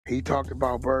He talked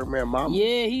about Birdman mama?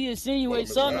 Yeah, he insinuated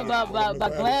something about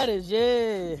Gladys,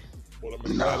 yeah.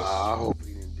 Nah, I hope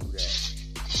he didn't do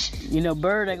that. You know,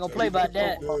 Bird ain't gonna play about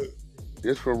that.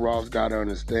 This what Ross gotta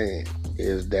understand,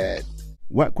 is that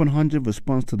Wack 100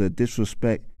 responds to the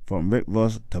disrespect from Rick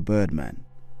Ross to Birdman.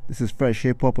 This is Fresh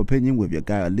Hip Hop Opinion with your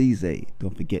guy Oleezeh.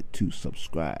 Don't forget to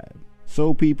subscribe.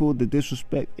 So people, the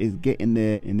disrespect is getting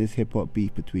there in this hip hop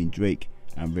beef between Drake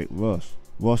and Rick Ross.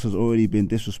 Ross has already been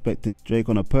disrespecting Drake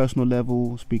on a personal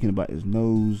level, speaking about his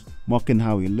nose, mocking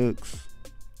how he looks,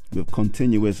 with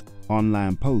continuous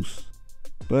online posts.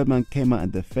 Birdman came out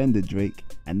and defended Drake,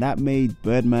 and that made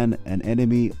Birdman an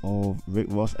enemy of Rick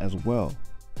Ross as well.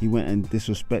 He went and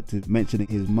disrespected, mentioning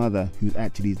his mother, who's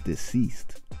actually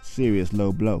deceased. Serious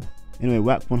low blow. Anyway,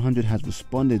 Wack 100 has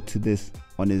responded to this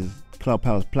on his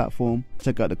Clubhouse platform.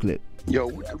 Check out the clip. Yo,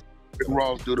 what the f did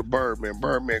Ross do to Birdman?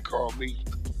 Birdman called me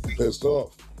pissed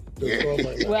off.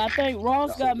 Well, I think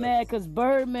Ross got mad because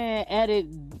Birdman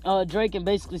added Drake and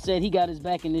basically said he got his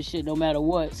back in this shit no matter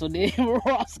what. So then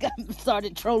Ross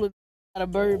started trolling out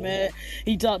of Birdman.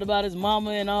 He talked about his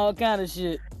mama and all kind of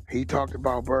shit. He talked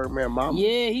about Birdman mama?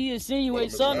 Yeah, he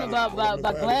insinuated something about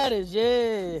Gladys,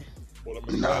 yeah.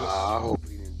 Nah, I hope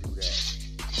he didn't do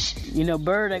that. You know,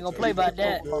 Bird ain't gonna play about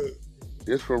that.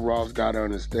 This what Ross gotta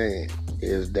understand,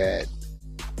 is that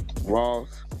Ross,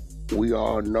 we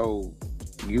all know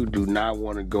you do not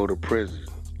want to go to prison.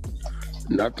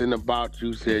 Nothing about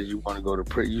you says you want to go to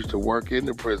prison. You used to work in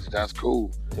the prison. That's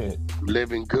cool.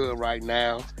 Living good right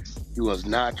now. You was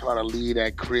not trying to leave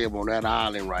that crib on that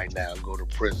island right now and go to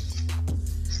prison.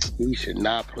 You should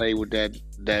not play with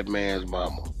that man's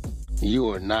mama. You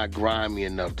are not grimy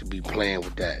enough to be playing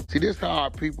with that. See, this is how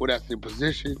our people that's in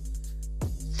position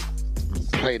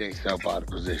play themselves out of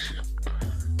position.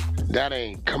 That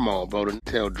ain't, come on, bro, to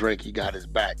tell Drake he got his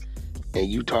back. And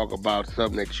you talk about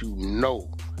something that you know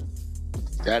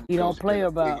that he don't play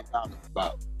about.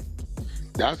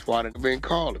 That's why they've been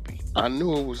calling me. I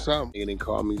knew it was something. He didn't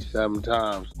call me 7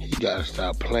 times. He gotta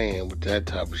stop playing with that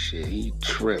type of shit. He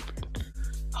tripping.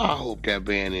 I hope that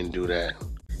man didn't do that.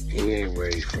 He ain't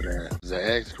ready for that.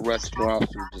 The ex-correctional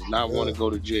officer does not want to go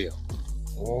to jail.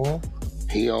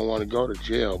 He don't want to go to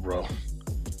jail, bro.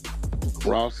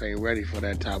 Ross ain't ready for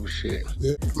that type of shit.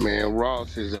 Man,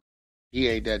 he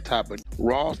ain't that type of...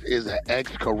 Ross is an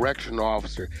ex-correctional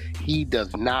officer. He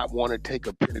does not want to take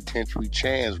a penitentiary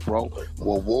chance, bro.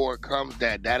 When war comes,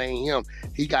 that ain't him.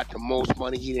 He got the most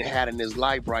money he done had in his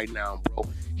life right now, bro.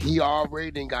 He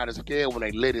already done got scared when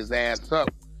they lit his ass up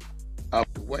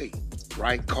the way,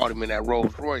 right? Caught him in that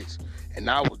Rolls Royce. And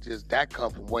that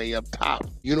come from way up top.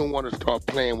 You don't want to start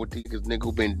playing with these niggas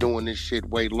who been doing this shit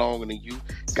way longer than you,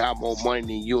 got more money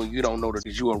than you, and you don't know that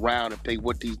you around if they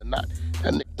with these or not.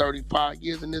 That nigga 35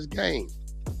 years in this game,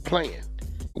 playing.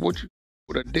 What you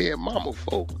with a dead mama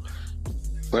for?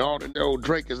 When all the old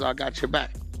Drake is, I got your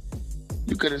back.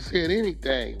 You could have said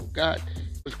anything. God,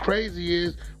 what's crazy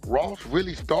is Ross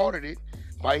really started it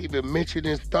by even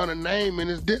mentioning Stunner name in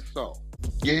his diss song.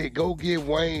 Yeah, go get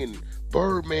Wayne.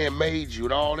 Birdman made you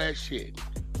and all that shit.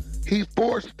 He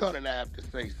forced Stunner to have to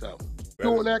say something.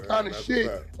 Doing that kind of shit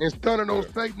and Stunner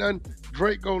don't say nothing,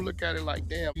 Drake gonna look at it like,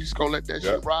 damn, you just gonna let that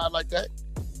shit ride like that?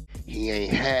 He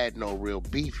ain't had no real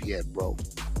beef yet, bro.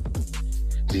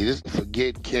 See, this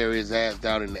carry his ass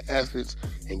down in the Essence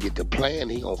and get the plan,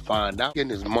 he gonna find out. Getting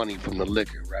his money from the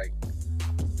liquor, right?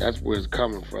 That's where it's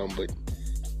coming from, but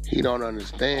he don't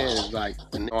understand. It's like,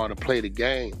 in order to play the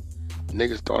game,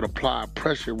 niggas start applying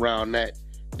pressure around that,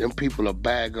 them people will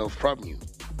bag up from you.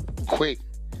 Quick.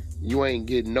 You ain't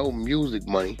getting no music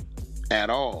money at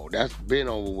all. That's been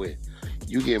over with.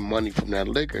 You get money from that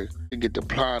liquor. You get to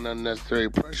applying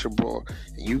unnecessary pressure, bro,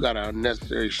 and you got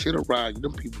unnecessary shit around you,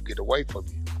 them people get away from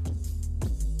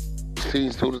you. See,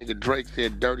 as soon as Drake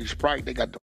said dirty Sprite, they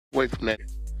got the away from that.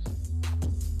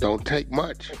 Don't take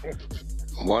much.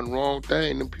 One wrong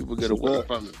thing, them people get away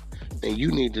from it. And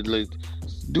you need to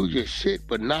do your shit,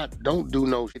 but don't do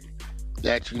no shit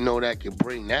that you know that can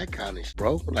bring that kind of shit,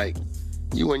 bro. Like,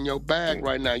 you in your bag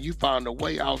right now. You found a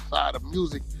way outside of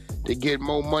music to get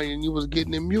more money than you was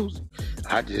getting in music.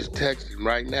 I just texted him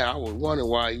right now. I was wondering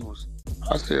why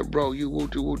I said, bro, you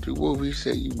woo-woo. He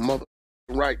said, you mother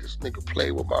right, this nigga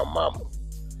played with my mama.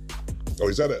 Oh,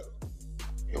 he said that?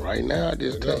 Right now, I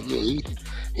just tell you,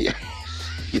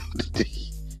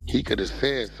 he could have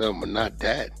said something, but not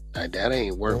that. Like, that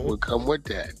ain't work would come with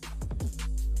that.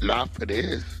 Not for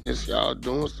this. It's y'all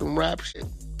doing some rap shit.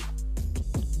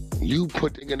 You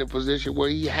put him in a position where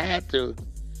he had to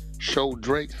show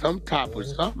Drake some type of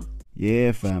something.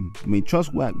 Yeah, fam. I mean,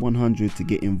 trust Wack 100 to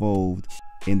get involved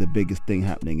in the biggest thing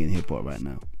happening in hip hop right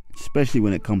now, especially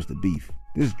when it comes to beef.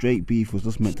 This Drake beef was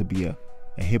just meant to be a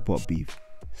hip hop beef.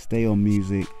 Stay on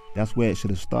music, that's where it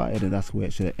should have started and that's where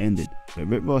it should have ended. But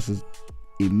Rick Ross is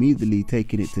immediately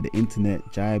taking it to the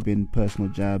internet, jibing, personal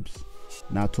jabs,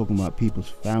 now talking about people's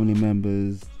family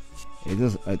members. He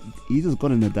just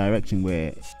got in a direction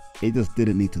where it just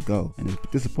didn't need to go, and it's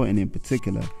disappointing in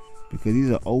particular because he's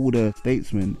an older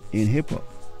statesman in hip-hop.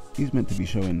 He's meant to be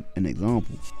showing an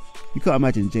example. You can't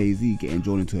imagine Jay-Z getting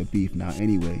drawn into a beef now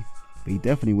anyway, but he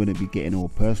definitely wouldn't be getting all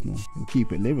personal. He'll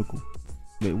keep it lyrical.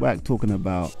 With Wack talking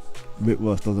about Rick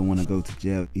Ross doesn't want to go to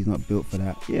jail, he's not built for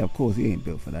that. Yeah, of course he ain't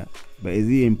built for that. But is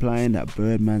he implying that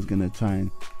Birdman's gonna try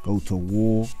and go to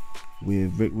war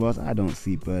with Rick Ross? I don't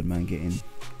see Birdman getting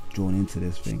drawn into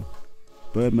this thing.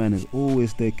 Birdman has always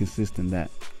stayed consistent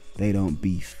that they don't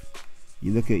beef.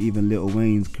 You look at even Lil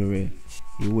Wayne's career,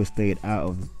 he always stayed out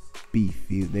of beef.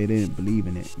 They didn't believe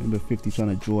in it. Remember 50 trying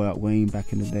to draw out Wayne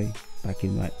back in the day, back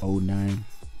in like 09?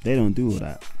 They don't do all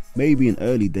that. Maybe in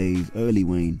early days, early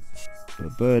Wayne,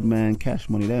 but Birdman, Cash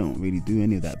Money, they don't really do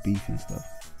any of that beefing stuff.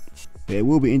 But it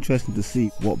will be interesting to see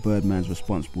what Birdman's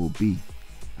response will be.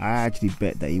 I actually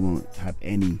bet that he won't have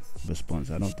any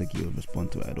response. I don't think he will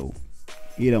respond to it at all.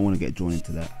 He don't want to get drawn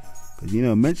into that. Because, you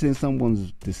know, mentioning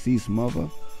someone's deceased mother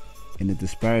in a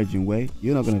disparaging way,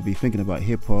 you're not going to be thinking about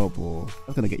hip-hop, or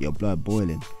that's going to get your blood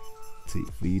boiling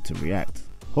for you to react.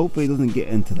 Hopefully he doesn't get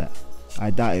into that. I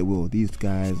doubt it will. These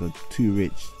guys are too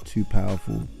rich, too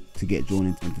powerful to get drawn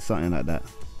into something like that.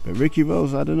 But Ricky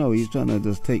Rose, I don't know, he's trying to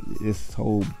just take this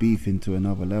whole beef into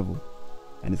another level,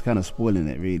 and it's kind of spoiling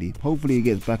it really. Hopefully he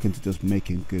gets back into just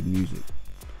making good music.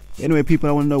 But anyway people,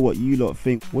 I want to know what you lot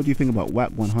think. What do you think about Wack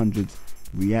 100's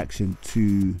reaction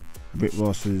to Rick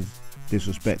Ross's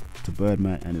disrespect to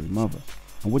Birdman and his mother?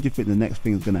 And what do you think the next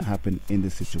thing is going to happen in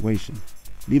this situation?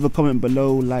 Leave a comment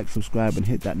below, like, subscribe and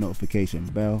hit that notification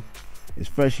bell. It's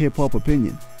Fresh Hip Hop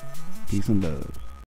Opinion. Peace and love.